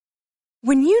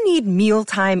When you need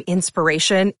mealtime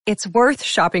inspiration, it's worth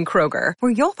shopping Kroger,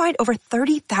 where you'll find over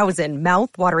 30,000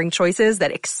 mouth-watering choices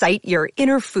that excite your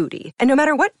inner foodie. And no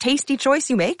matter what tasty choice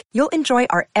you make, you'll enjoy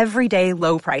our everyday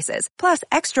low prices, plus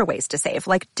extra ways to save,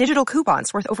 like digital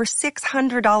coupons worth over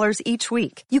 $600 each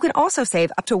week. You can also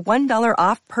save up to $1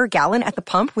 off per gallon at the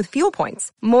pump with fuel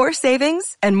points. More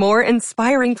savings and more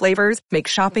inspiring flavors make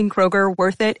shopping Kroger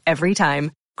worth it every time.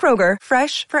 Kroger,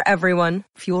 fresh for everyone.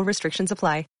 Fuel restrictions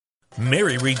apply.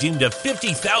 Mary redeemed a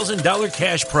 $50,000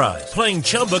 cash prize playing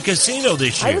Chumba Casino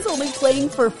this year. I was only playing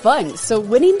for fun, so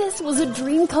winning this was a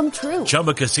dream come true.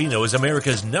 Chumba Casino is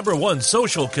America's #1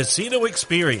 social casino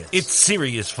experience. It's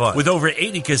serious fun. With over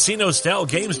 80 casino-style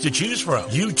games to choose from,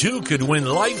 you too could win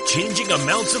life-changing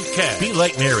amounts of cash. Be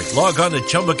like Mary. Log on to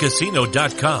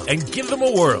ChumbaCasino.com and give them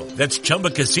a whirl. That's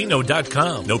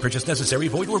ChumbaCasino.com. No purchase necessary.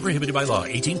 Void where prohibited by law.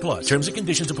 18 plus. Terms and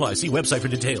conditions apply. See website for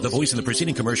details. The voice in the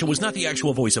preceding commercial was not the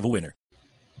actual voice of a winner.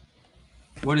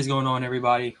 What is going on,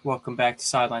 everybody? Welcome back to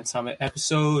Sideline Summit,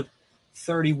 episode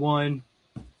 31.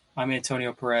 I'm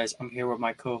Antonio Perez. I'm here with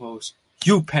my co-host,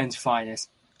 UPenn's finest,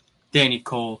 Danny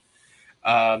Cole. We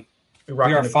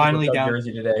are finally down.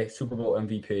 Jersey today, Super Bowl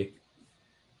MVP.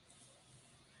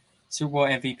 Super Bowl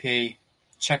MVP.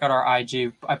 Check out our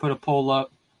IG. I put a poll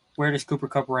up. Where does Cooper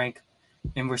Kupp rank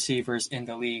in receivers in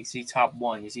the league? Is he top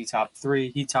 1? Is he top 3?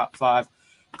 Is he top 5?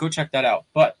 Go check that out.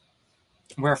 But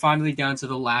we're finally down to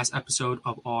the last episode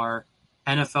of our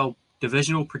NFL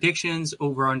divisional predictions,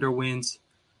 over/under wins.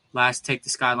 Last take the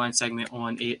skyline segment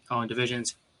on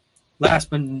divisions. Last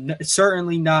but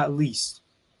certainly not least,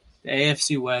 the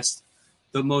AFC West,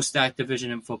 the most stacked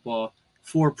division in football.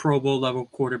 4 Pro Bowl level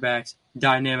quarterbacks,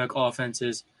 dynamic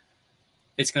offenses.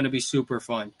 It's going to be super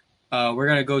fun. We're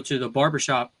going to go to the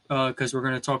barbershop because we're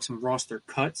going to talk some roster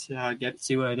cuts.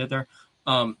 See what I did there?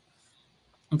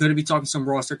 I'm going to be talking some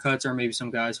roster cuts or maybe some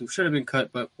guys who should have been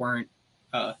cut but weren't.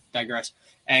 Digress.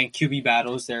 And QB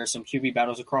battles. There are some QB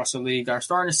battles across the league that are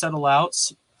starting to settle out.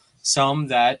 Some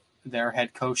that their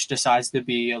head coach decides to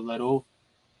be a little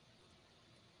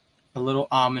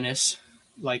ominous,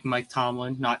 like Mike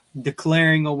Tomlin, not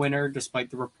declaring a winner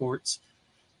despite the reports.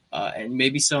 And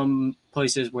maybe some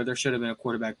places where there should have been a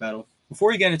quarterback battle. Before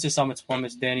we get into Summit's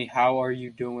plummets, Danny, how are you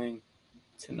doing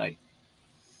tonight?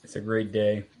 It's a great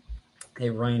day.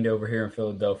 It rained over here in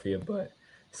Philadelphia, but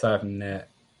aside from that,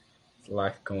 there's a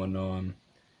lot going on.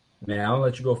 Man, I'll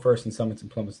let you go first in Summits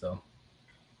and Plummets, though.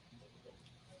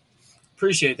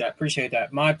 Appreciate that.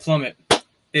 My plummet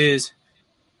is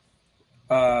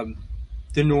the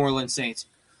New Orleans Saints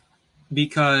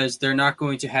because they're not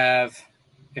going to have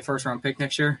a first-round pick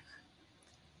next year.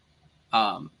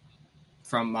 From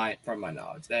my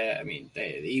knowledge,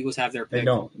 the Eagles have their pick. They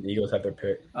don't. The Eagles have their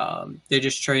pick. They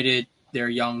just traded their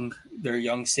young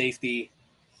safety.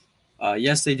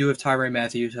 Yes, they do have Tyrann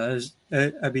Mathieu.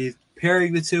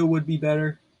 Pairing the two would be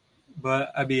better, but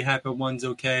I'd be happy one's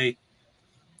okay.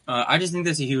 I just think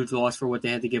that's a huge loss for what they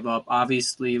had to give up.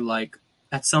 Obviously,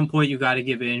 at some point you got to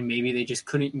give in. Maybe they just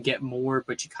couldn't get more,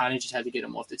 but you kind of just had to get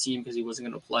him off the team because he wasn't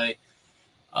going to play.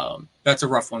 That's a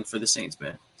rough one for the Saints,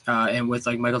 man. And with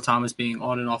Michael Thomas being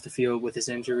on and off the field with his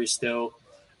injuries still,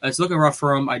 it's looking rough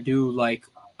for him. I do like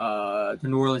the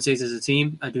New Orleans Saints as a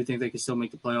team. I do think they can still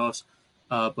make the playoffs.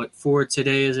 But for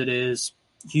today as it is,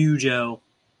 huge L,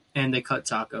 and they cut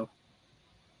Taco.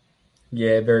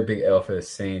 Yeah, very big L for the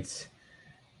Saints.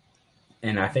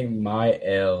 And I think my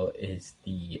L is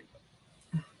the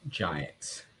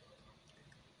Giants.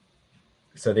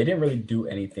 So they didn't really do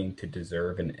anything to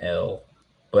deserve an L,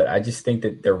 but I just think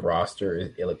that their roster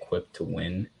is ill-equipped to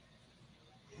win.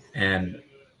 And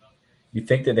you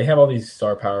think that they have all these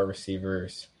star power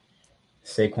receivers,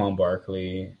 Saquon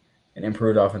Barkley, an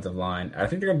improved offensive line. I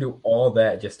think they're going to do all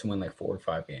that just to win 4 or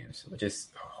 5 games, which is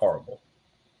horrible.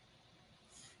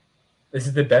 This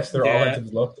is the best their offense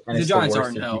has looked, and it's the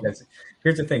worst their defense.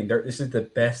 Here's the thing: this is the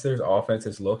best their offense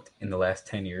has looked in the last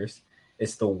 10 years.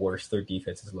 It's the worst their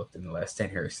defense has looked in the last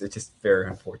 10 years. It's just very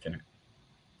unfortunate.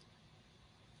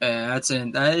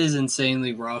 That is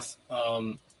insanely rough.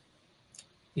 The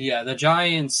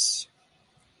Giants.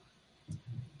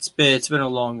 It's been a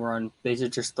long run. They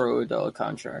should just throw a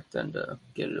contract and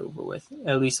get it over with.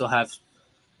 At least they'll have.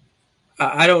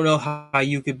 I don't know how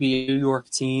you could be a New York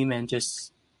team and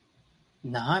just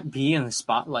not be in the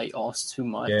spotlight all too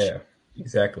much. Yeah,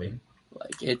 exactly.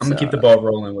 I'm gonna keep the ball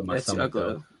rolling with my summit.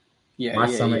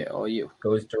 My summit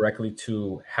goes directly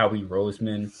to Howie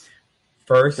Roseman.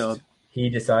 First, he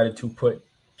decided to put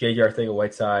J.J.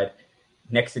 Arcega-Whiteside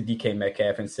next to DK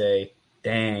Metcalf and say,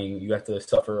 "Dang, you have to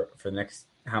suffer for the next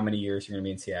how many years you're gonna be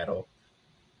in Seattle."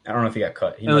 I don't know if he got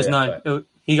cut. He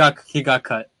got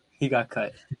cut. he got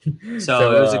cut.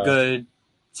 So it was a good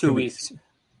 2 weeks.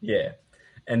 Yeah.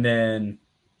 And then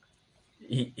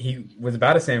he was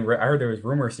about to send. I heard there was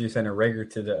rumors he was sending Rager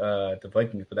to the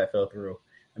Vikings, but that fell through.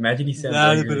 Imagine he sent. That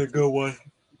would have been a good one.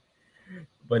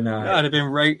 But nah, That would have been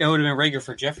Rager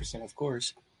for Jefferson, of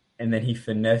course. And then he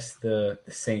finessed the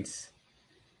Saints.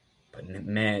 But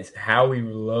man, Howie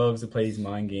loves to play these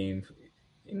mind games.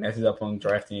 He messes up on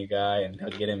drafting a guy and he'll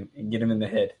get him in the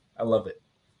head. I love it.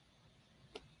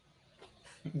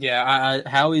 Yeah,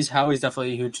 Howie's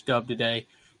definitely a huge dub today.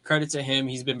 Credit to him.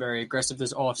 He's been very aggressive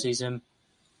this offseason.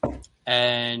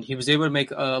 And he was able to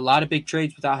make a lot of big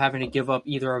trades without having to give up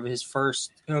either of his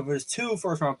two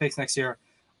first-round picks next year,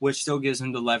 which still gives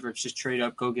him the leverage to trade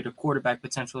up, go get a quarterback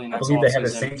potentially next offseason. I believe they have the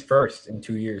Saints first in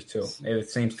 2 years, too. They have the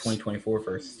Saints 2024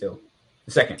 first still.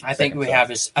 The second. I think we have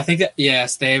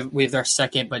their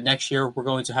second, but next year we're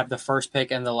going to have the first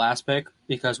pick and the last pick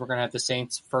because we're going to have the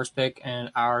Saints first pick and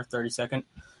our 32nd.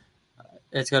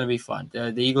 It's going to be fun.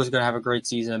 The Eagles are going to have a great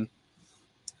season.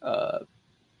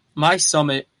 My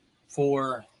summit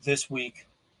for this week,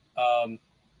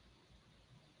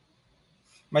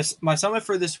 my summit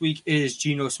for this week is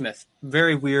Geno Smith.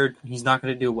 Very weird. He's not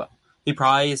going to do well. He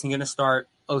probably isn't going to start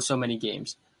so many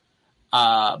games.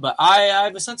 But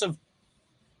I have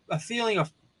a feeling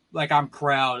of like I'm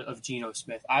proud of Geno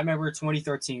Smith. I remember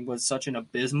 2013 was such an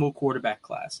abysmal quarterback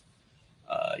class.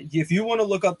 If you want to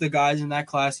look up the guys in that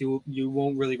class, you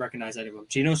won't really recognize any of them.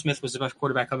 Geno Smith was the best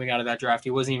quarterback coming out of that draft. He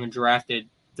wasn't even drafted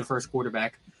the first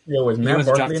quarterback. Yeah, was Matt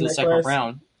Barkley in that second class?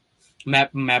 round.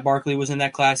 Matt Barkley was in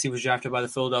that class. He was drafted by the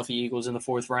Philadelphia Eagles in the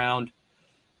 4th round,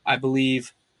 I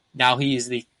believe. Now he is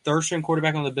the 3rd-string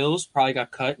quarterback on the Bills. Probably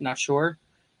got cut. Not sure.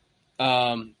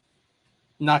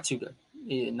 Not too good.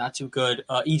 Yeah, not too good.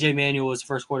 E.J. Manuel was the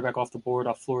first quarterback off the board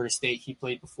off Florida State. He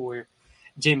played before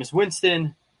Jameis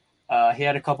Winston. He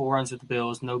had a couple runs with the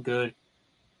Bills. No good.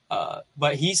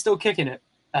 But he's still kicking it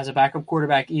as a backup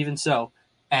quarterback, even so.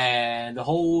 And the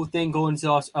whole thing going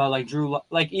to us,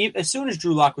 as soon as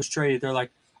Drew Lock was traded, they're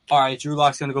like, all right, Drew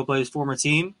Lock's going to go play his former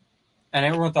team. And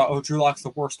everyone thought, oh, Drew Lock's the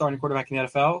worst starting quarterback in the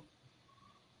NFL.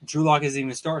 Drew Lock isn't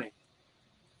even starting.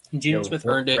 Geno Smith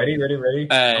earned it. Ready.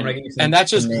 And that's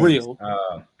just names. real.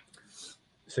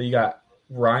 So you got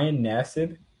Ryan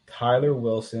Nassib, Tyler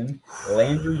Wilson,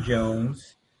 Landry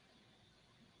Jones.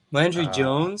 Landry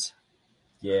Jones?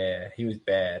 Yeah, he was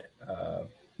bad.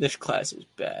 This class is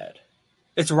bad.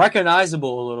 It's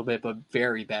recognizable a little bit, but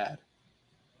very bad.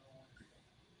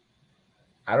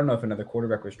 I don't know if another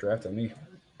quarterback was drafted on me.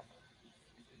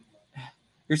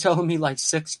 You're telling me like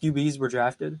 6 QBs were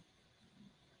drafted?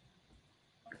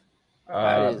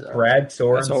 Brad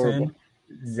Sorensen,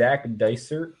 Zach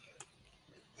Dysert,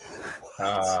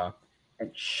 and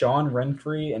Sean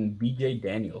Renfree and B.J.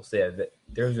 Daniels. Yeah,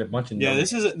 there's a bunch of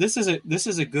names. This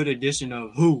is a good addition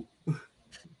of who.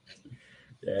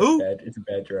 Yeah, it's a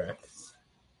bad draft.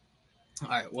 All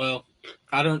right. Well,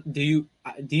 I don't. Do you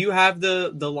have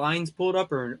the lines pulled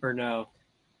up or no?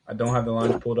 I don't have the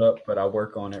lines pulled up, but I'll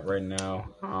work on it right now.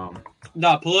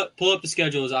 No, pull up the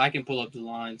schedules. I can pull up the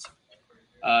lines.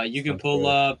 You can pull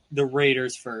up the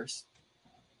Raiders first.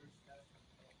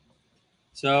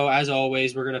 So, as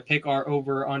always, we're going to pick our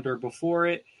over-under before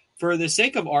it. For the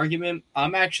sake of argument,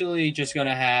 I'm actually just going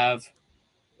to have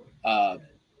all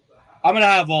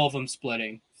of them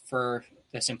splitting for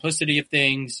the simplicity of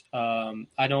things.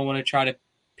 I don't want to try to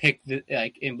pick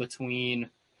in between,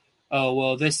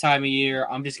 this time of year,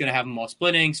 I'm just going to have them all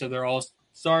splitting, so they're all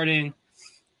starting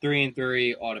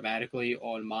 3-3 automatically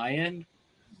on my end.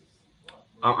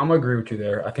 I'm gonna agree with you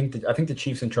there. I think the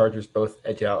Chiefs and Chargers both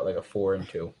edge out like a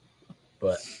 4-2,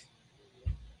 but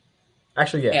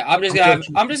actually, yeah. I'm gonna have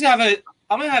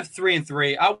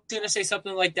 3-3. I was gonna say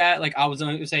something like that. Like I was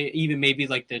gonna say even maybe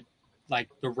like the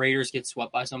Raiders get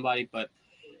swept by somebody, but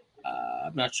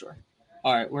I'm not sure.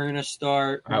 All right, we're gonna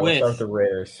start with the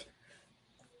Raiders,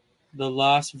 the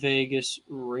Las Vegas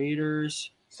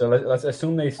Raiders. So let's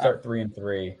assume they start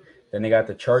 3-3. Then they got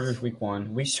the Chargers week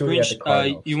 1. Week 2 they got the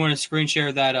Cardinals. You want to screen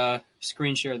share that?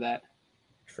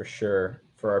 For sure.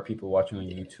 For our people watching on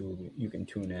YouTube, you can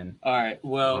tune in. All right.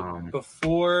 Well,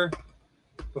 before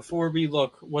we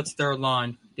look, what's their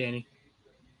line, Danny?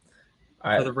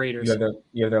 For the Raiders.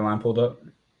 You have their line pulled up?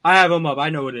 I have them up. I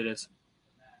know what it is.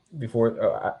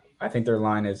 I think their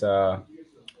line is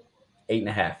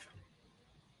 8.5.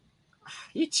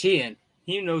 You cheating?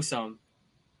 You know something.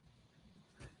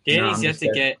 Danny's yet to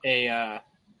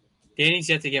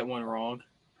get one wrong,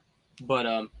 but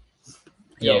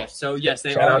yeah. So yes,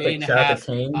 they are 8.5. Shout out to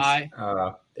Canes.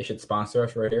 They should sponsor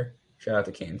us right here. Shout out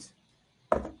to Canes.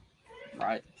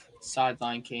 Right,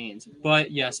 sideline Canes.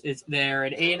 But yes, they're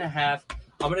at 8.5.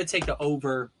 I'm going to take the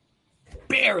over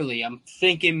barely. I'm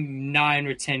thinking 9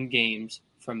 or 10 games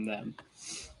from them.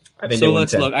 I think so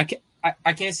let's look.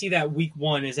 I can't see that week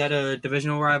 1. Is that a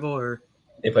divisional rival or?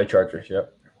 They play Chargers,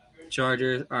 yep.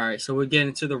 Chargers. All right, so we're getting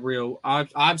into the real.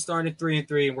 I'm starting at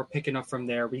 3-3, and we're picking up from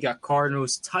there. We got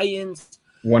Cardinals, Titans.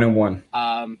 1-1.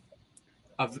 I'm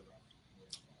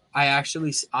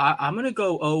gonna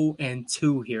go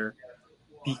 0-2 here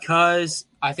because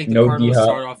I think the Cardinals D-hop.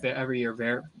 start off every year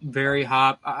very, very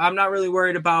hot. I'm not really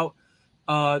worried about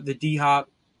the D-hop.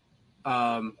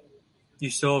 You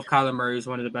still have Kyler Murray, who's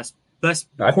one of the best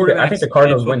quarterbacks. I think the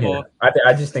Cardinals in win football. here.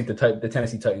 I just think the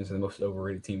Tennessee Titans are the most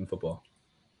overrated team in football.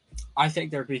 I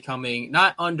think they're becoming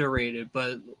not underrated,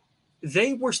 but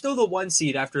they were still the 1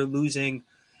 seed after losing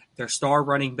their star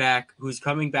running back, who's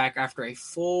coming back after a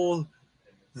full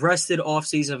rested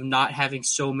offseason of not having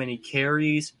so many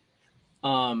carries.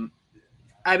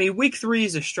 Week 3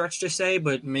 is a stretch to say,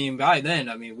 but by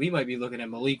then, we might be looking at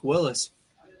Malik Willis,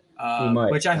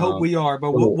 which I hope we are. But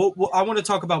I want to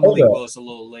talk about Malik Willis a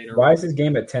little later. Why is this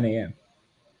game at 10 a.m.?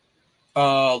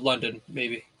 London,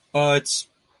 maybe. It's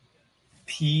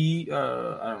I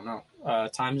don't know,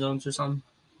 time zones or something.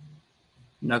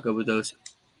 Not good with those.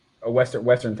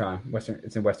 Western time.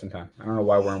 It's in Western time. I don't know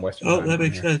why we're in Western time. Oh, that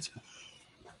makes sense.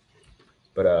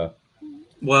 But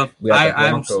we're at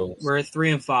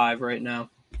 3-5 right now.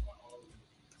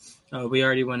 We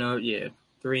already went out,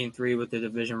 3-3 with the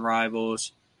division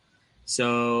rivals.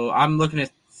 So I'm looking at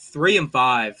 3-5.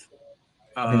 I think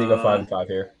they go 5-5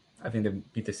 here. I think they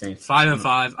beat the Saints.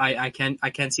 5-5. I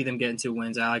can see them getting 2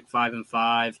 wins. I like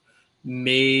 5-5,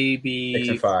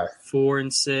 maybe 6-5,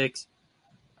 4-6.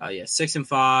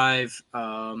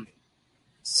 6-5.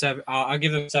 7. I'll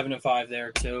give them 7-5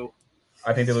 there too.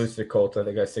 I think they lose to the Colts. I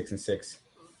think they got 6-6.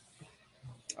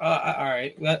 All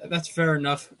right, that's fair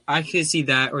enough. I can see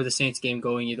that or the Saints game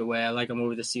going either way. I like them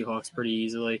over the Seahawks pretty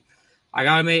easily. I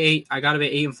got them at 8. I got them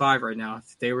at 8-5 right now.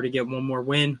 If they were to get one more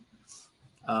win,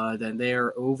 then they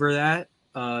are over that.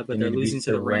 But they're losing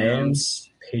to the Rams,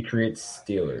 Patriots,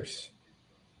 Steelers,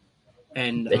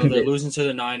 and they're losing to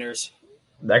the Niners.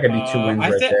 That could be 2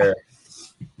 wins there.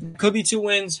 Could be 2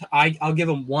 wins. I'll give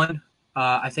them 1.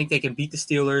 I think they can beat the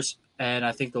Steelers, and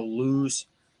I think they'll lose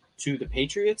to the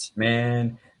Patriots.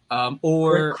 Man, I'm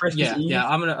gonna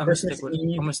stick with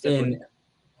it.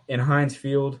 In Heinz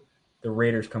Field, the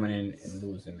Raiders coming in and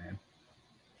losing, man.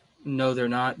 No, they're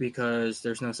not, because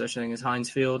there's no such thing as Heinz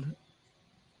Field.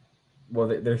 Well,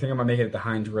 they're thinking about making it the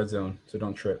Heinz Red Zone, so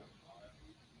don't trip.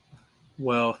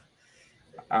 Well,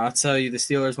 I'll tell you, the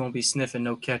Steelers won't be sniffing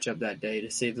no ketchup that day, to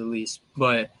say the least.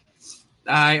 But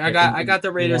I got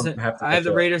the Raiders. I have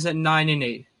the Raiders at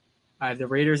 9-8. I have the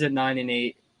Raiders at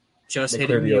 9-8. Just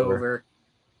hitting the over.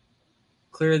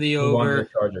 Clear the over.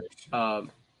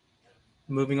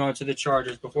 Moving on to the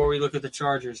Chargers. Before we look at the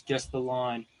Chargers, guess the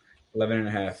line.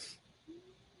 11.5.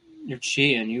 You're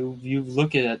cheating. You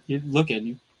look at it. You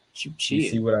cheating. You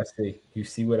see what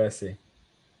I see.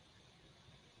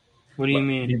 What do you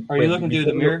mean? Are you looking through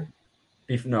the mirror?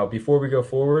 Before we go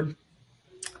forward,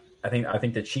 I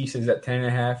think the Chiefs is at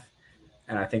 10.5,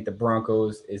 and I think the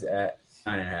Broncos is at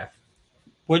 9.5.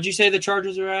 What'd you say the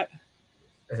Chargers are at?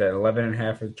 Is at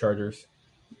 11.5 for the Chargers.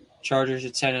 Chargers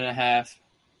at 10.5.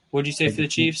 What'd you say for the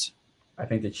Chiefs? I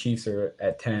think the Chiefs are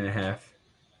at 10.5.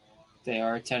 They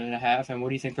are at 10.5. And what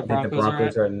do you think the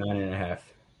Broncos are at 9.5.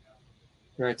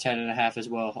 They're at 10.5 as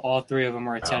well. All 3 of them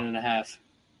are at 10.5.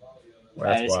 Well,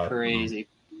 that is crazy.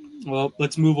 Well,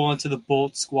 let's move on to the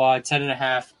Bolt squad.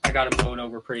 10.5. I got them going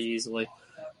over pretty easily.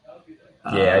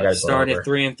 Yeah, I got starting at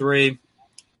 3-3.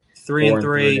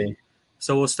 3-3.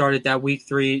 So we'll start at that week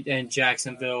 3 in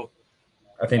Jacksonville.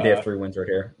 I think they have 3 wins right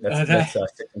here. That's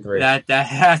 6-3.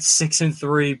 That's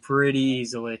 6-3 pretty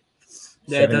easily.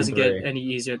 That doesn't get any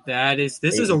easier. This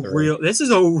is a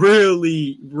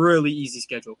really, really easy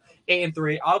schedule.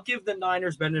 8-3. I'll give the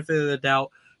Niners benefit of the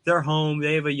doubt. They're home.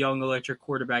 They have a young electric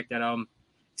quarterback that I'm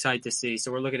excited to see.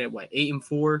 So we're looking at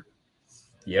 8-4.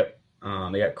 Yep.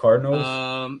 They got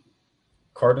Cardinals.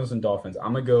 Cardinals and Dolphins.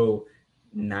 I'm gonna go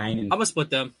 9. I'm gonna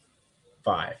split them.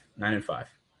 9-5.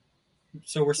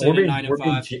 So we're saying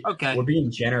 9-5. Okay. We're being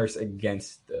generous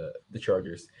against the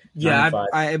Chargers. Yeah,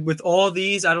 I with all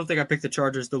these, I don't think I picked the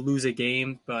Chargers to lose a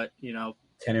game, but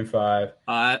 10-5.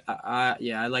 I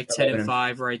like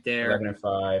 10-5 right there.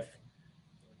 11-5.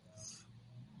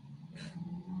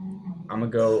 I'm gonna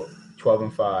go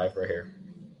 12-5 right here.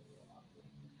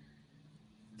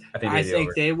 I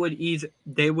think they would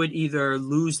either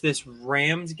lose this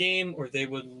Rams game or they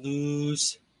would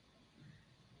lose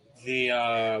the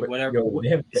whatever.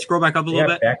 Scroll back up a little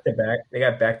bit. They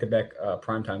got back-to-back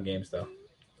primetime games though.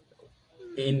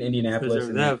 in Indianapolis.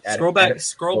 And then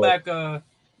Scroll back.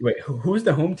 Wait, who's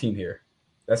the home team here?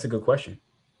 That's a good question.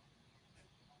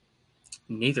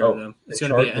 Neither of them. It's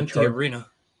going to be an empty arena.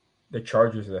 The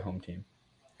Chargers are the home team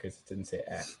because it didn't say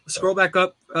at. Scroll back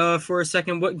up for a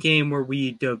second. What game were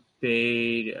we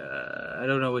debate? I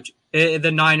don't know which.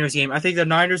 The Niners game. I think the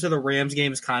Niners or the Rams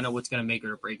game is kind of what's going to make it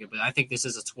or break it. But I think this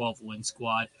is a 12-win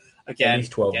squad. Again, at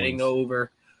least 12 getting wins. The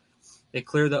over. They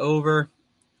clear the over.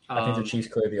 I think the Chiefs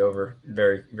clear the over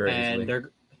very, very and easily.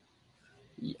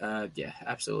 Yeah,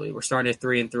 absolutely. We're starting at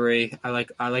 3-3. I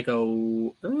like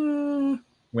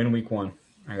win week 1.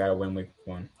 I got to win week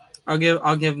 1. I'll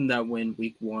give them that win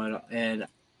week 1, and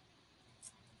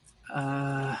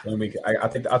I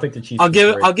think the Chiefs. I'll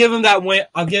give them that win.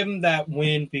 I'll give them that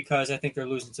win because I think they're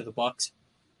losing to the Bucs.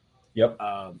 Yep.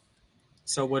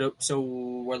 So we're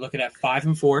looking at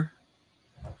 5-4.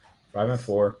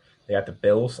 5-4. They got the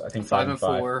Bills. I think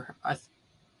 5-4.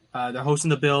 They're hosting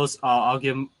the Bills. I'll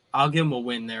give them a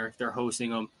win there if they're hosting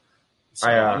them. So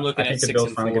I'm looking at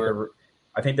 6-4.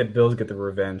 I think the Bills get the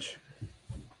revenge.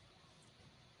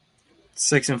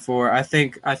 6-4. I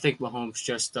think Mahomes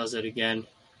just does it again.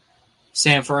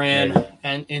 San Fran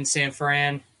and in San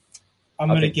Fran, I'm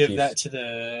going to give that to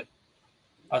the.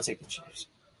 I'll take the Chiefs.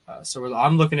 So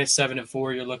I'm looking at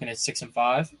 7-4. You're looking at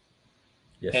 6-5.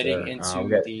 Yes, heading sir.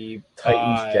 into the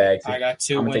Titans, Jags. I got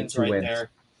two wins right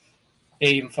there.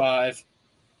 8-5.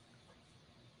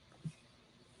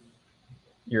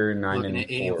 You're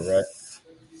 9-4, right?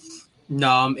 No,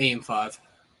 I'm 8-5.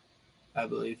 I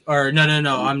believe. Or no.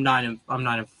 I'm 9-4. I'm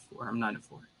 9-4.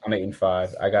 I'm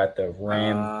 8-5. I got the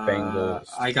Rams, Bengals.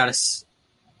 I got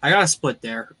a split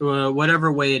there.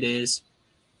 Whatever way it is.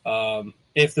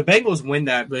 If the Bengals win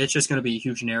that, but it's just going to be a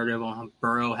huge narrative on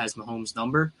Burrow has Mahomes'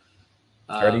 number.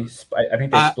 I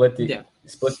think they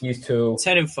split these two.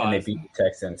 10-5. And they beat the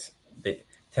Texans.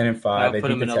 10-5. They put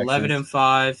beat them the in Texans.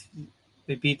 11-5.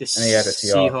 They beat the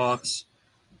Seahawks.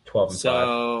 12-5.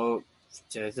 So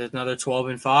there's another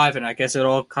 12-5, and I guess it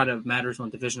all kind of matters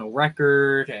on divisional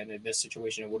record, and in this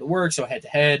situation it would have worked. So head to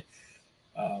head,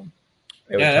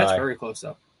 that's very close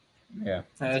though. Yeah,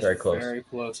 that's very close. Very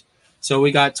close. So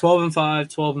we got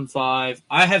 12-5, 12-5.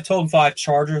 I have 12-5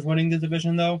 Chargers winning the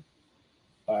division though.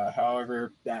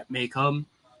 However, that may come.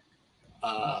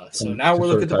 So now we're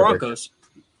looking at the Broncos.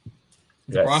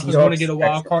 The Broncos want to get a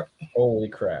wild card. Holy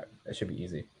crap! That should be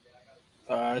easy.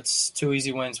 It's 2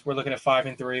 easy wins. We're looking at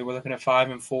 5-3. We're looking at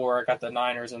 5-4. I got the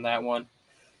Niners in that one.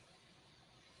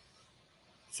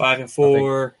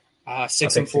 5-4.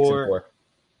 6-4.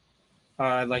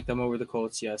 I like them over the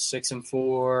Colts. Yes,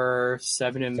 6-4,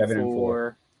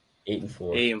 7-4,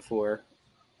 8-4. 8-4.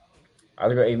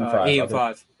 I'll go 8-5.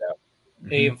 8-5.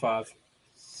 8-5.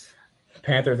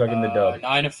 Panthers are getting the dub.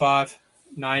 9-5.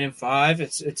 9-5.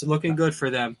 It's looking good for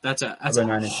them. That's a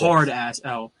hard ass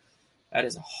L. That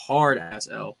is a hard ass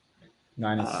L.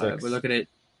 9-6. We're looking at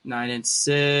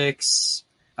 9-6.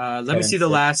 Let me see the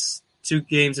last 2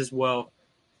 games as well.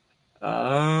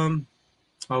 Those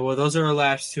are our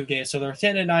last 2 games. So they're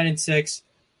 10-9-6.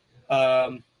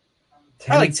 I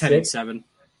like 10-7.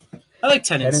 I like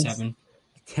 10-7.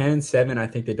 10-7. I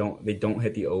think they don't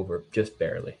hit the over just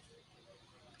barely.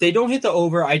 They don't hit the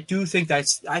over. I do think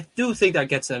that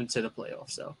gets them to the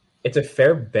playoffs. So it's a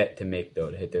fair bet to make though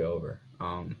to hit the over.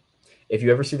 If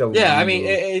you ever see the line I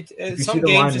mean, some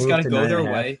games just got to go their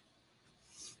way.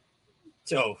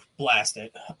 So blast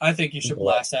it. I think you should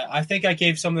blast that. I think I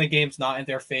gave some of the games not in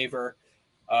their favor,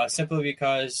 simply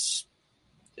because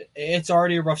it's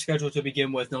already a rough schedule to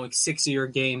begin with. Knowing 6 of your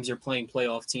games you're playing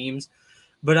playoff teams,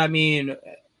 but I mean,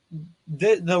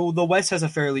 the West has a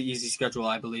fairly easy schedule.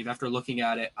 I believe after looking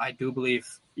at it, I do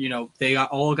believe they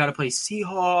all got to play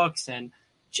Seahawks and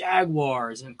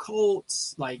Jaguars and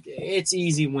Colts. Like, it's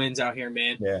easy wins out here,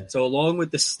 man. Yeah. So along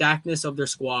with the stackness of their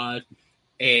squad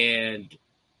and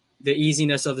the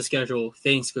easiness of the schedule,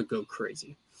 things could go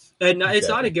crazy. And it's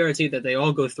not a guarantee that they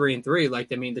all go 3-3.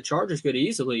 Like, I mean, the Chargers could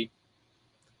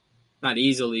not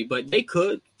easily, but they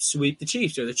could sweep the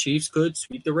Chiefs, or the Chiefs could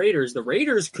sweep the Raiders. The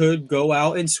Raiders could go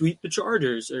out and sweep the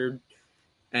Chargers,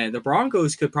 and the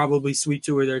Broncos could probably sweep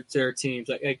 2 of their teams.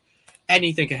 Like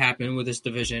anything could happen with this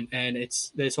division, and it's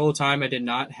this whole time I did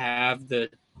not have the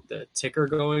ticker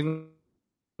going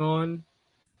on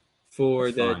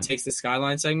for the Takes the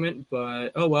Skyline segment,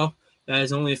 but oh well, that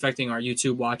is only affecting our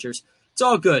YouTube watchers. It's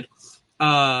all good.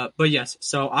 But yes,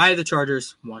 so I have the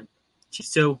Chargers 1,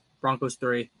 Chiefs 2, Broncos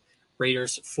 3,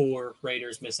 Raiders 4.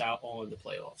 Raiders miss out on the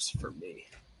playoffs for me.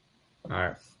 All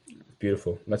right,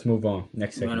 beautiful. Let's move on.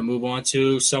 Next segment. I'm going to move on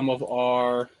to some of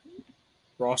our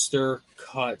roster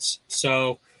cuts.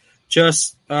 So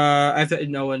just,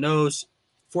 no one knows,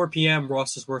 4 p.m.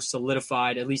 rosters were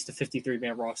solidified, at least the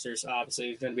 53-man rosters. Obviously,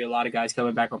 there's going to be a lot of guys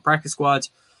coming back on practice squads.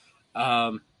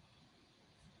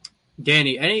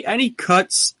 Danny, any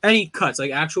cuts,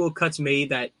 like actual cuts made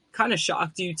that kind of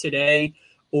shocked you today?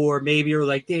 Or maybe you're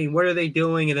like, dang, what are they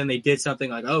doing? And then they did something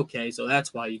like, okay, so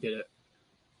that's why you did it.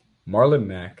 Marlon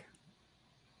Mack.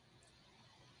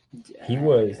 He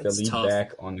was the lead tough.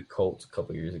 back on the Colts a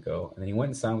couple years ago, and then he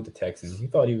went and signed with the Texans. He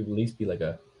thought he would at least be like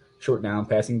a short down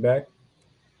passing back.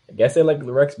 I guess they like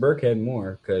Rex Burkhead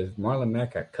more because Marlon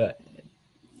Mack got cut.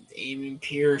 Damon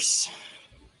Pierce.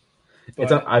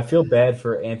 I feel bad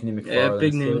for Anthony McFarland. Yeah,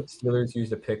 big name. Steelers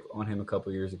used a pick on him a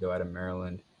couple years ago out of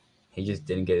Maryland. He just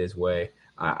didn't get his way.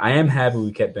 I am happy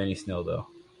we kept Benny Snell, though.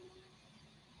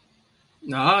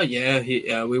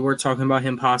 Yeah. We were talking about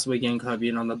him possibly getting cut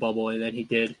being on the bubble, and then he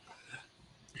did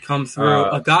come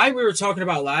through. A guy we were talking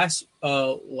about last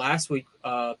week,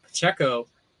 Pacheco,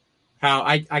 how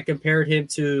I compared him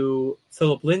to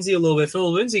Philip Lindsay a little bit.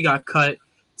 Philip Lindsay got cut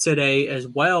today as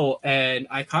well, and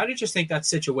I kind of just think that's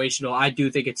situational. I do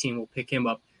think a team will pick him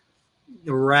up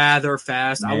rather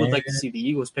fast. I would like to see the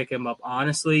Eagles pick him up,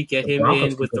 honestly, get him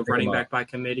in with the running back by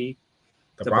committee.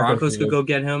 The Broncos could go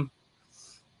get him.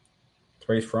 That's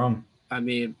where he's from. I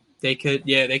mean, they could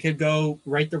go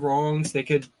right the wrongs. They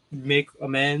could make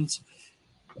amends.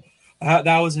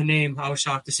 That was a name I was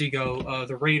shocked to see go.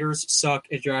 The Raiders suck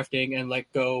at drafting and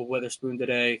let go Witherspoon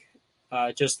today.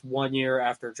 Just 1 year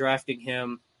after drafting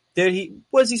him.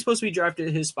 Was he supposed to be drafted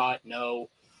at his spot? No.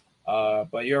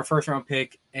 But you're a first-round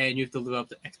pick, and you have to live up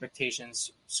to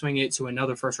expectations. Swing it to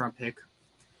another first-round pick.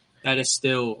 That is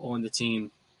still on the team.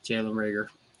 Jalen Reagor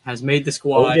has made the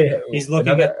squad. He's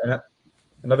looking at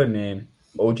another name,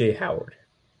 O.J. Howard.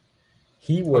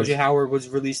 O.J. Howard was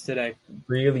released today.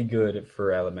 Really good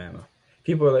for Alabama.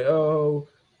 People are like, oh,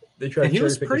 they tried. And he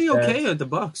was pretty okay at the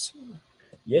Bucs.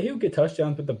 Yeah, he would get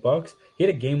touchdowns with the Bucs. He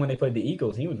had a game when they played the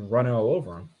Eagles. He was running all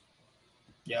over them.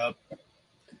 Yep.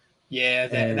 Yeah,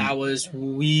 that was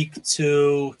week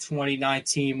 2,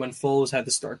 2019, when Foles had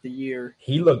to start the year.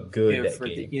 He looked good that for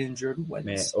game. The injured Wentz.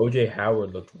 Man, O.J.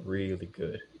 Howard looked really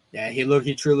good. Yeah, he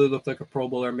truly looked like a Pro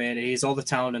Bowler, man. He's all the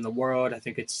talent in the world. I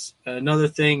think it's another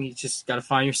thing. You just got to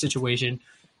find your situation.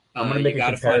 I'm going to make a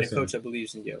comparison. You got to find a coach that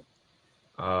believes in you.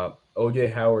 O.J.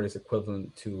 Howard is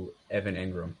equivalent to Evan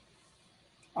Ingram.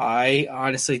 I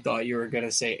honestly thought you were going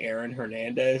to say Aaron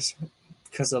Hernandez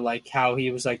because of like how he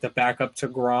was like the backup to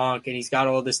Gronk and he's got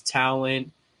all this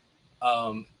talent.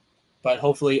 But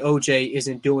hopefully OJ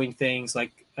isn't doing things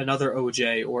like another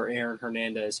OJ or Aaron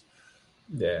Hernandez.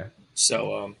 Yeah.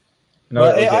 So,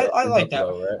 I like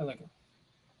Buffalo, that. Right? I like him.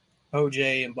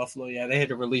 OJ and Buffalo, yeah, they had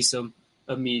to release him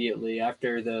immediately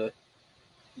after the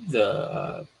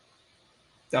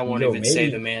I won't even say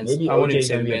the man's name.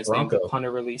 The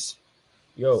punter release.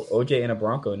 Yo, OJ and a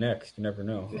Bronco next. You never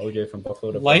know. OJ from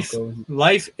Buffalo to Bronco.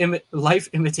 Life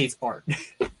imitates art.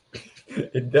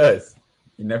 It does.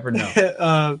 You never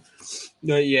know.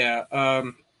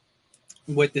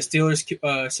 With the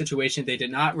Steelers situation, they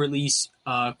did not release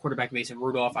quarterback Mason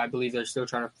Rudolph. I believe they're still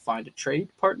trying to find a trade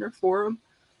partner for him.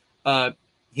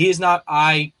 He is not.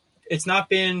 It's not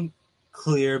been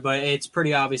clear, but it's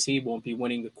pretty obvious he won't be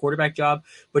winning the quarterback job.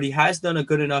 But he has done a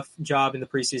good enough job in the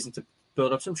preseason to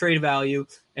build up some trade value,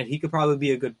 and he could probably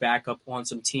be a good backup on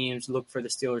some teams. Look for the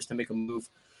Steelers to make a move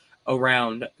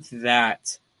around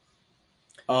that.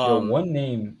 One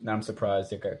name that I'm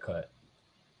surprised it got cut.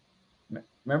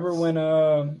 Remember when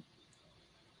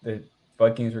the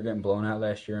Vikings were getting blown out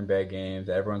last year in bad games?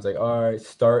 Everyone's like, all right,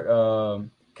 start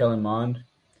Kellen Mond.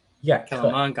 Yeah,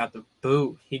 Kellen Mond got the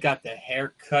boot. He got the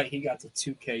haircut. He got the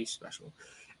 2K special.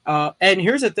 And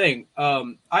here's the thing.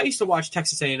 I used to watch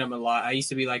Texas A&M a lot. I used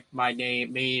to be like my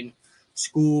main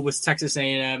school was Texas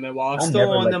A&M, and while I was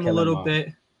still on them a little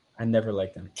bit, I never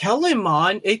liked them. Kellen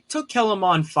Mond. It took Kellen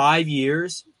Mond 5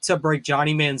 years to break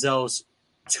Johnny Manziel's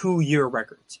 2-year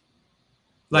records.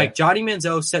 Johnny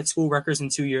Manziel set school records in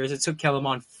 2 years. It took Kellen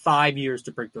Mond 5 years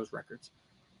to break those records.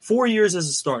 4 years as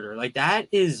a starter. That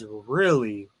is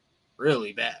really,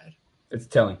 really bad. It's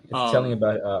telling. It's telling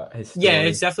about his story. Yeah,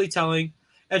 it's definitely telling.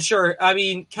 And sure, I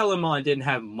mean, Kellen Mond didn't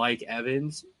have Mike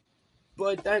Evans,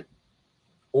 but that...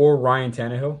 Or Ryan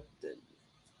Tannehill.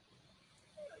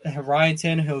 Ryan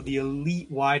Tannehill, the elite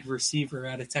wide receiver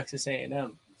out of Texas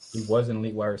A&M. He was an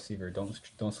elite wide receiver. Don't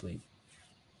sleep.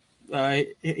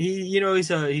 He's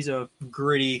a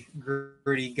gritty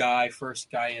guy,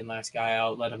 first guy in, last guy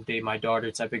out. Let him date my daughter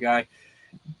type of guy.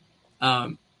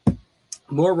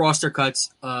 More roster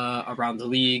cuts around the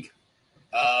league.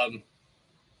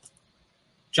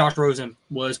 Josh Rosen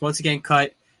was once again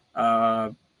cut.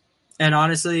 And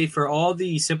honestly, for all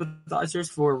the sympathizers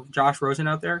for Josh Rosen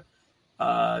out there,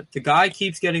 the guy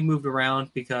keeps getting moved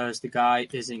around because the guy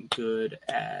isn't good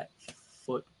at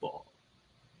football.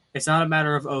 It's not a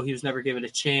matter of, he was never given a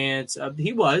chance.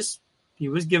 He was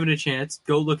given a chance.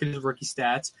 Go look at his rookie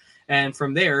stats. And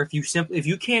from there, if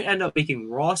you can't end up making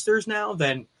rosters now,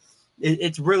 then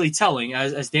it's really telling.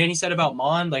 As Danny said about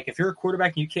Mon, like if you're a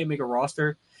quarterback and you can't make a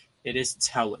roster, it is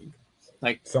telling.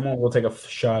 Like someone will take a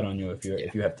shot on you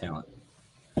if you have talent.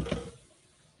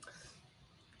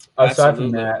 Aside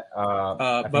from that,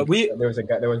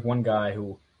 there was one guy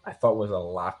who I thought was a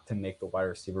lock to make the wide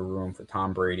receiver room for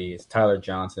Tom Brady. It's Tyler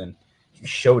Johnson. He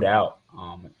showed out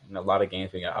in a lot of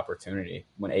games. We got opportunity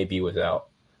when AB was out,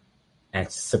 and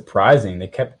it's surprising they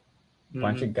kept a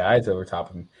bunch of guys over top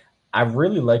of him. I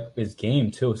really like his game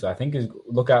too, so I think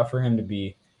look out for him to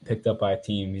be picked up by a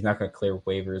team. He's not going to clear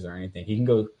waivers or anything. He can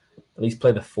go at least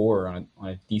play the 4 on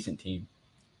a decent team.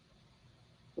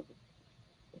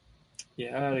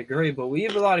 Yeah, I'd agree, but we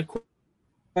have a lot of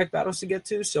quarterback battles to get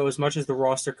to. So as much as the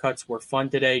roster cuts were fun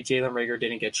today, Jalen Reagor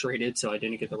didn't get traded, so I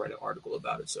didn't get to write an article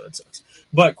about it, so it sucks.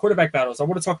 But quarterback battles, I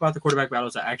want to talk about the quarterback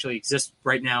battles that actually exist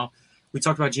right now. We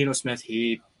talked about Geno Smith.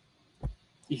 He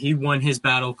won his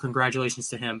battle. Congratulations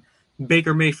to him.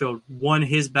 Baker Mayfield won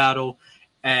his battle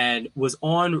and was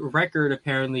on record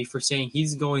apparently for saying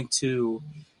he's going to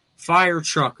fire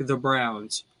truck the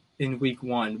Browns in week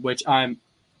 1, which I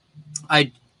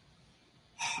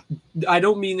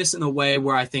don't mean this in a way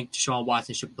where I think Deshaun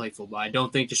Watson should play football. I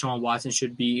don't think Deshaun Watson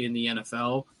should be in the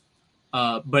NFL.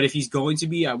 But if he's going to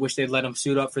be, I wish they'd let him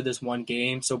suit up for this one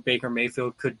game so Baker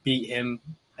Mayfield could beat him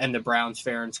and the Browns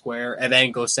fair and square and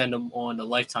then go send him on a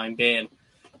lifetime ban.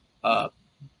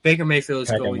 Baker Mayfield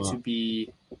is going to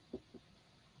be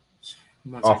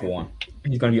off of 1.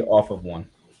 He's going to be off of 1.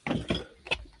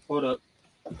 Hold up.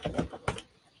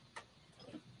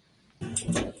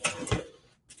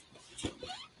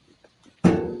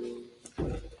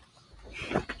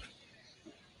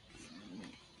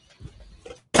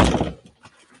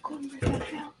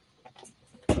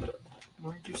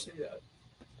 Why did you say that?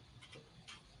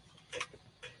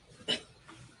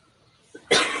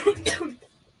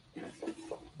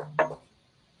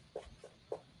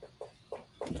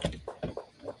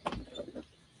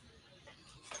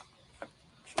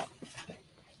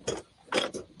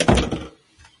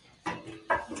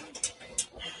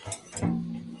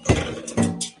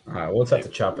 All right, we'll just have to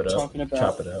chop it up.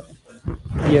 Chop it up.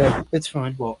 Yeah, it's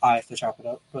fine. Well, I have to chop it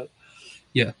up, but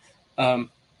yeah. But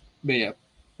yeah,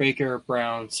 Baker,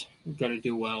 Browns, going to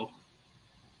do well.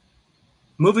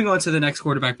 Moving on to the next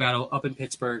quarterback battle up in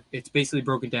Pittsburgh, it's basically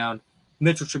broken down.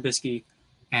 Mitchell Trubisky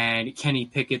and Kenny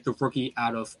Pickett, the rookie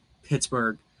out of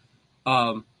Pittsburgh.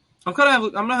 I'm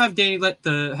gonna have Danny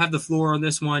have the floor on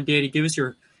this one. Danny, give us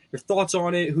your thoughts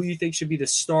on it. Who you think should be the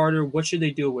starter? What should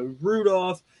they do with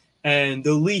Rudolph? And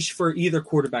the leash for either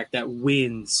quarterback that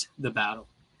wins the battle.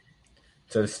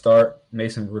 So to start,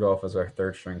 Mason Rudolph is our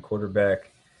third-string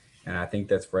quarterback, and I think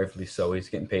that's rightfully so. He's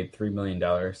getting paid $3 million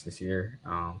this year.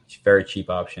 Very cheap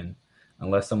option.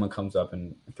 Unless someone comes up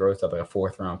and throws up like a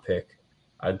 4th-round pick,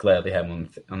 I'd gladly have him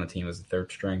on the team as a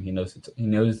third string. He knows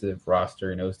the roster.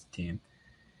 He knows the team.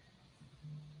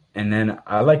 And then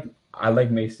I like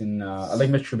Mason. I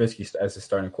like Mitch Trubisky as the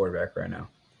starting quarterback right now.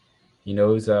 He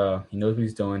knows what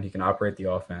he's doing. He can operate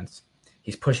the offense.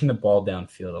 He's pushing the ball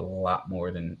downfield a lot more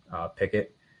than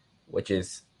Pickett, which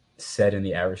is set in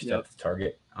the average depth of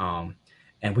target.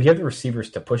 And we have the receivers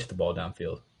to push the ball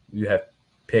downfield. You have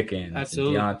Pickens, and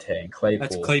Deontay, and Claypool.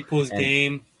 That's Claypool's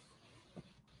game.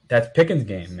 That's Pickens'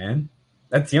 game, man.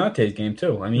 That's Deontay's game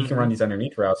too. I mean, he can run these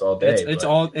underneath routes all day. It's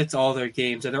all their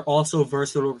games, and they're also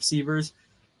versatile receivers.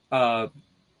 And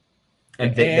I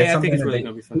think it's really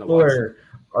going to be fun to watch.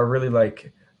 Are really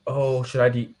like, oh, should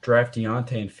I draft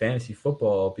Deontay in fantasy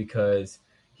football because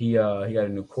he got a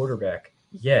new quarterback?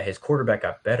 Yeah, his quarterback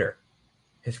got better.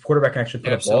 His quarterback can actually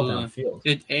put a ball downfield.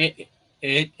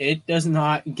 It does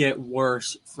not get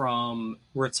worse from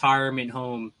retirement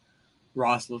home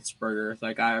Roethlisberger.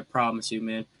 Like, I promise you,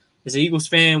 man. As an Eagles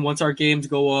fan, once our games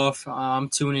go off, I'm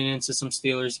tuning into some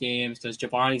Steelers games because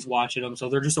Giovanni's watching them, so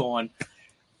they're just on.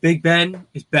 Big Ben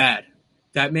is bad.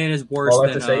 That man is worse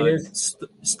than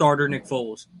starter Nick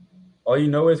Foles. All you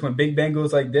know is when Big Ben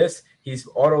goes like this, he's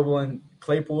audibling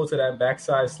Claypool to that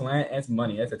backside slant. That's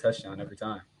money. That's a touchdown every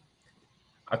time.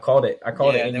 I called it.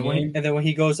 And then when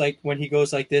he goes like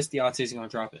this, Deontay's going to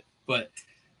drop it. But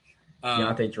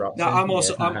Deontay drops. No,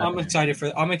 I'm excited for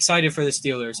the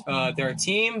Steelers. They're a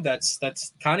team that's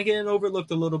kind of getting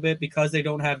overlooked a little bit because they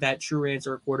don't have that true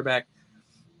answer quarterback.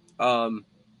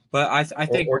 But I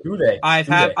think or do they?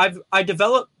 I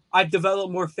developed I've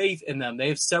developed more faith in them. They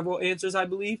have several answers, I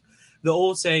believe. The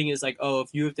old saying is like, oh, if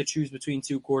you have to choose between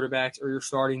two quarterbacks or you're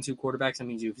starting two quarterbacks, that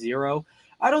means you have zero.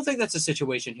 I don't think that's a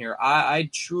situation here. I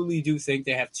truly do think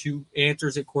they have two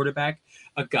answers at quarterback.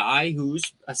 A guy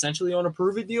who's essentially on a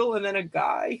prove-it deal, and then a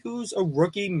guy who's a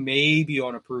rookie, maybe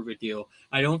on a prove-it deal.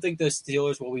 I don't think the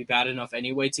Steelers will be bad enough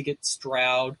anyway to get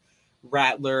Stroud,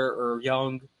 Rattler, or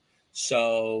Young.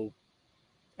 So,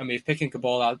 I mean, if picking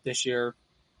Cabal out this year,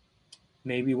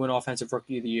 maybe win Offensive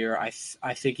Rookie of the Year. I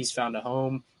think he's found a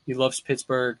home. He loves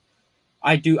Pittsburgh.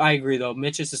 I agree, though.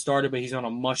 Mitch is the starter, but he's on a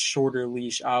much shorter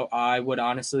leash. I would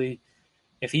honestly,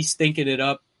 if he's thinking it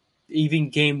up,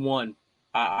 even game one,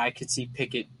 I could see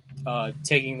Pickett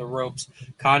taking the ropes.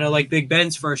 Kind of like Big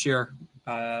Ben's first year.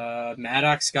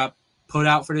 Maddox got put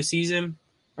out for the season.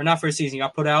 Or not for the season, he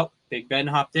got put out. Big Ben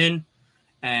hopped in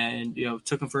and,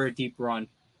 took him for a deep run.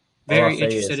 Very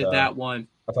interested in that one.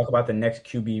 I'll talk about the next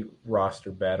QB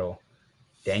roster battle.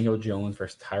 Daniel Jones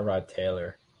versus Tyrod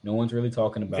Taylor. No one's really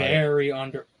talking about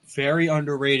it. Very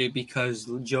underrated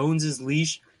because Jones's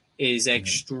leash is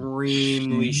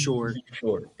extremely short.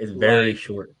 It's very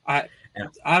short. I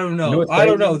don't know. I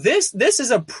don't know. This is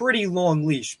a pretty long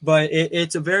leash, but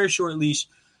it's a very short leash.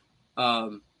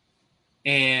 And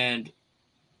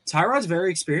Tyrod's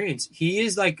very experienced. He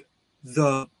is like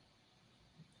the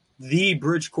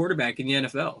bridge quarterback in the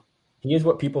NFL. He is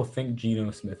what people think Geno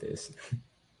Smith is.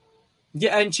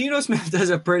 Yeah, and Geno Smith does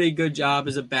a pretty good job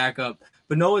as a backup,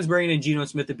 but no one's bringing in Geno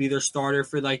Smith to be their starter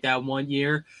for like that 1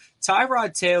 year.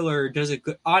 Tyrod Taylor does a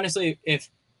good. Honestly, if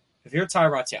you're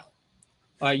Tyrod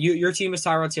Taylor, your team is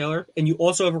Tyrod Taylor, and you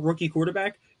also have a rookie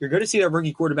quarterback, you're going to see that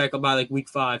rookie quarterback by like week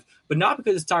 5, but not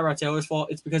because it's Tyrod Taylor's fault.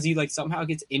 It's because he like somehow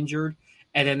gets injured,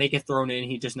 and then they get thrown in.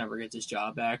 He just never gets his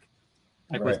job back,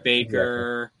 like with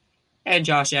Baker and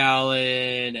Josh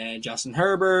Allen and Justin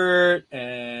Herbert,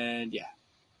 and yeah.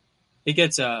 It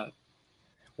gets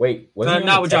wait, wasn't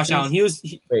not with Texans? Josh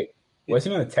Allen.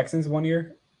 Wasn't he on the Texans 1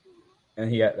 year? And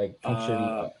he got like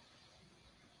punctured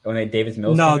when they Davis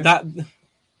Mills. No, that would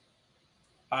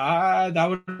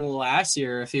have been last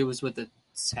year if he was with the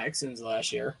Texans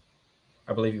last year.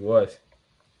 I believe he was.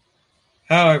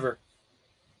 However,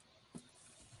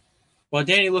 while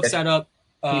Danny looks that up,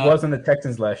 he was on the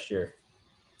Texans last year.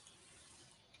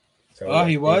 So,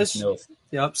 he was. Mills.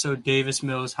 Yep. So Davis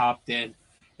Mills hopped in.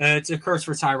 It's a curse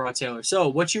for Tyrod Taylor. So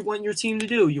what you want your team to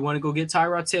do, you want to go get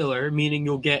Tyrod Taylor, meaning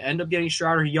you'll end up getting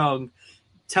Stroud or Young.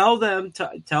 Tell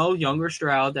Young or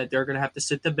Stroud that they're going to have to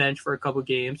sit the bench for a couple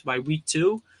games. By week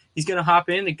 2, he's going to hop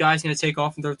in. The guy's going to take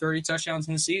off and throw 30 touchdowns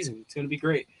in the season. It's going to be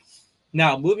great.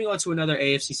 Now, moving on to another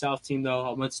AFC South team, though,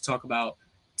 I want to talk about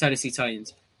Tennessee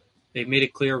Titans. They've made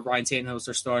it clear Ryan Tannehill's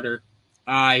their starter.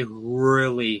 I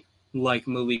really like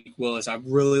Malik Willis. I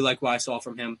really like what I saw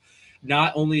from him.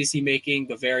 Not only is he making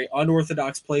the very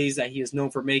unorthodox plays that he is known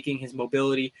for making, his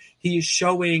mobility, he is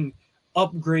showing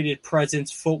upgraded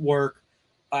presence, footwork,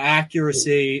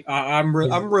 accuracy. I'm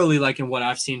really liking what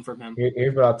I've seen from him.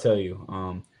 Here's what I'll tell you.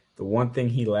 The one thing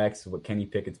he lacks is what Kenny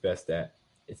Pickett's best at.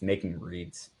 It's making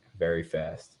reads very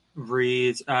fast.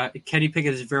 Reads. Kenny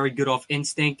Pickett is very good off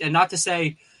instinct, and not to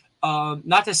say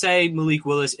Malik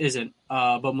Willis isn't,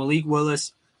 but Malik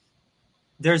Willis.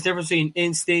 There's a difference between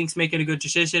instincts making a good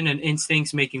decision and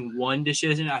instincts making one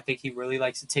decision. I think he really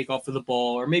likes to take off of the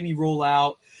ball or maybe roll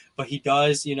out, but he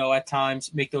does, at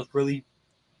times make those really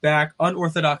back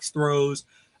unorthodox throws,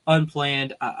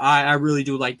 unplanned. I really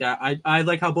do like that. I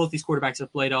like how both these quarterbacks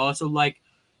have played. I also like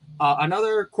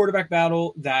another quarterback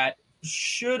battle that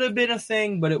should have been a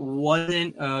thing, but it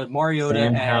wasn't. Mariota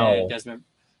and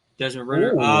Desmond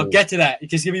Ridder. I'll get to that.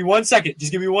 Just give me 1 second.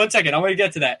 I'm going to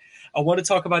get to that. I want to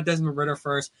talk about Desmond Ridder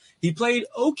first. He played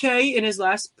okay in his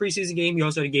last preseason game. He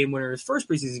also had a game winner in his first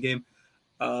preseason game.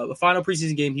 The final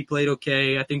preseason game, he played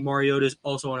okay. I think Mariota is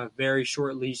also on a very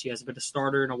short leash. He hasn't been a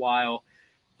starter in a while.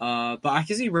 But I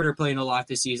can see Ridder playing a lot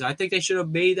this season. I think they should have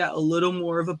made that a little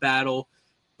more of a battle.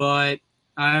 But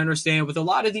I understand with a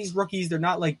lot of these rookies, they're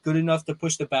not like good enough to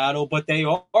push the battle, but they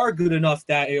are good enough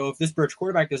that if this bridge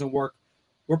quarterback doesn't work,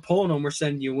 we're pulling them. We're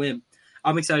sending you in.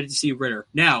 I'm excited to see Ridder.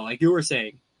 Now, like you were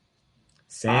saying,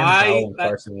 Sam Howell and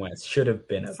Carson Wentz should have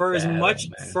been for as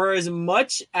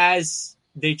much as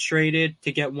they traded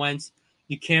to get Wentz,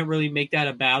 you can't really make that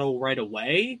a battle right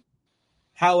away.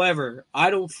 However,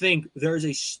 I don't think there's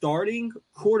a starting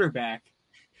quarterback,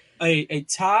 a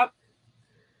top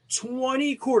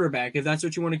 20 quarterback, if that's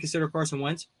what you want to consider Carson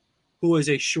Wentz, who is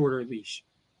a shorter leash.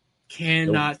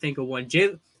 Cannot think of one.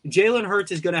 Jalen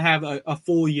Hurts is going to have a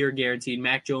full year guaranteed.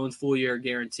 Mac Jones, full year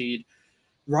guaranteed.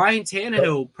 Ryan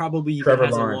Tannehill probably has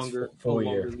a longer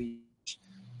leash.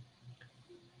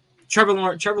 Trevor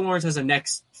Lawrence has a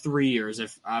next 3 years,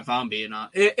 if I'm being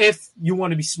honest. If you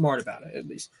want to be smart about it, at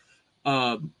least.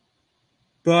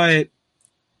 But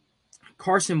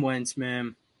Carson Wentz,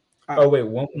 man.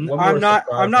 One more I'm not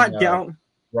surprising, down.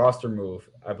 roster move.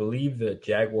 I believe the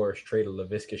Jaguars traded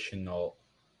Laviska Shenault.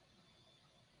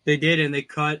 They did, and they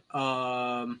cut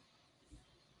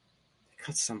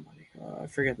somebody. I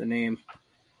forget the name,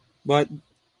 but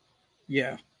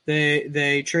yeah,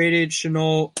 they traded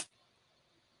Shenault.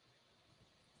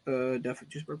 Definitely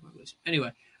just broke my list.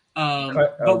 Anyway,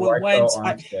 Cut but with Wentz,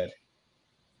 Armstead.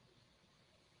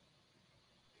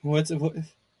 what?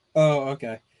 Oh,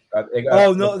 okay. They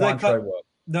got they cut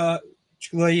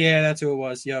Treadwell. yeah, that's who it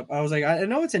was. Yep, I was like, I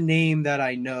know it's a name that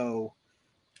I know.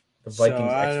 The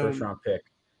Vikings' first round pick.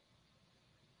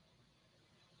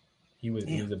 He was a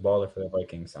baller for the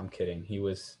Vikings. I'm kidding. He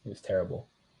was terrible.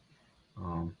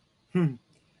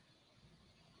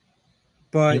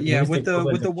 But with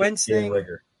the Wentz thing,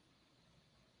 Rigger.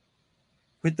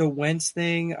 with the Wentz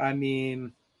thing, I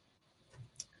mean,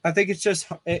 I think it's just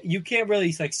you can't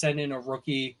really like send in a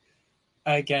rookie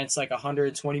against like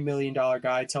 $120 million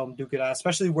guy, tell him duke it out,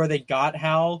 especially where they got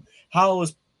Howell. Howell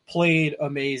has played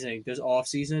amazing this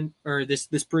offseason or this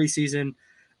preseason.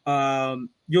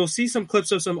 You'll see some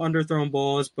clips of some underthrown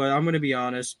balls, but I'm going to be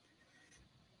honest,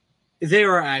 they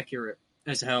are accurate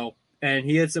as hell. And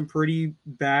he had some pretty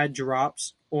bad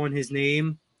drops on his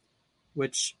name,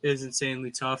 which is insanely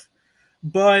tough.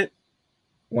 But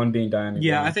one being Diana.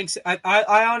 Yeah, I think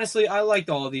I honestly I liked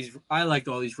all these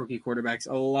rookie quarterbacks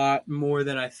a lot more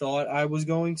than I thought I was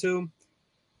going to.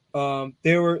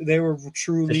 They were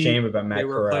truly it's a shame about Matt they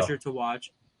were Corral. a pleasure to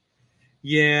watch.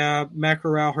 Yeah, Matt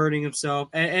Corral hurting himself,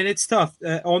 and it's tough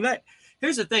on that.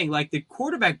 Here's the thing: like the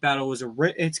quarterback battle was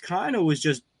was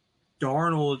just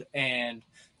Darnold and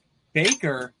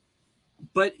Baker,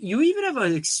 but you even have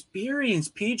an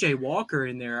experienced PJ Walker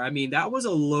in there. I mean, that was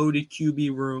a loaded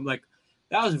QB room. Like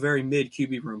that was a very mid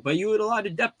QB room, but you had a lot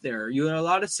of depth there. You had a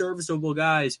lot of serviceable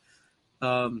guys.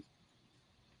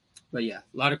 But yeah,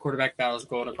 a lot of quarterback battles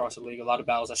going across the league. A lot of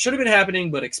battles that should have been happening,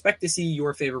 but expect to see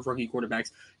your favorite rookie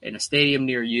quarterbacks in a stadium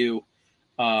near you.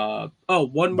 One by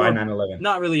more, 9/11.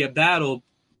 Not really a battle.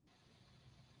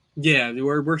 Yeah,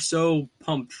 we're so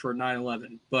pumped for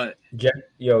 9/11, but the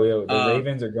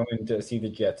Ravens are going to see the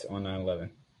Jets on 9/11.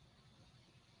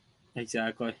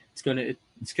 Exactly, it's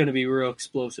gonna be real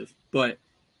explosive. But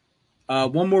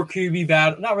one more QB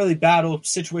battle, not really battle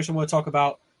situation. We'll talk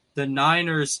about the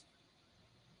Niners.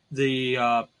 The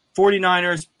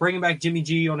 49ers bringing back Jimmy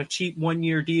G on a cheap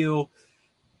 1-year deal.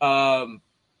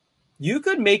 You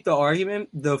could make the argument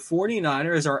the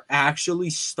 49ers are actually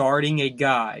starting a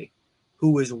guy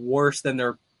who is worse than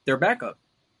their backup.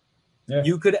 Yeah.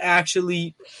 You could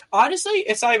actually – honestly,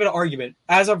 it's not even an argument.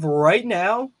 As of right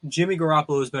now, Jimmy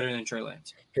Garoppolo is better than Trey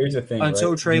Lance. Here's the thing,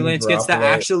 until Trey Jimmy Lance gets to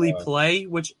actually play,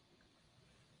 which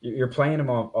 – you're playing him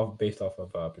based off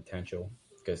of potential.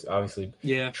 Because obviously,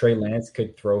 yeah, Trey Lance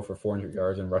could throw for 400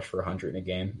 yards and rush for 100 in a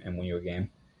game and win you a game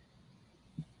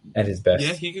at his best.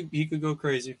 Yeah, he could go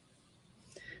crazy.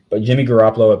 But Jimmy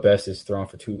Garoppolo at best is throwing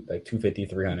for 250,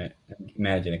 300,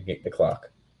 managing the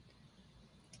clock.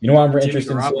 You know what I'm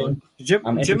interested in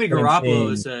seeing? Jimmy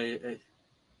Garoppolo is a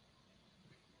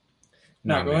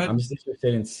No, go ahead. I'm just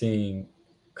interested in seeing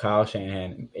Kyle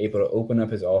Shanahan able to open up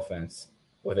his offense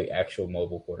with an actual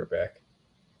mobile quarterback.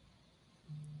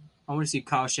 I want to see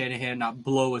Kyle Shanahan not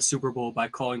blow a Super Bowl by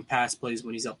calling pass plays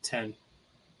when he's up 10.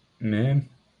 Man,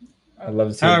 I'd love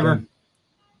to see it again.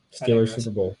 Steelers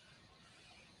Super Bowl.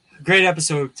 Great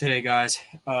episode today, guys.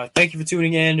 Thank you for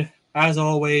tuning in. As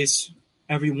always,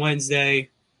 every Wednesday,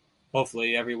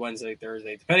 hopefully every Wednesday,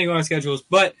 Thursday, depending on our schedules.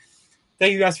 But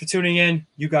thank you guys for tuning in.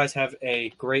 You guys have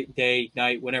a great day,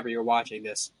 night, whenever you're watching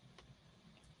this.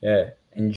 Yeah.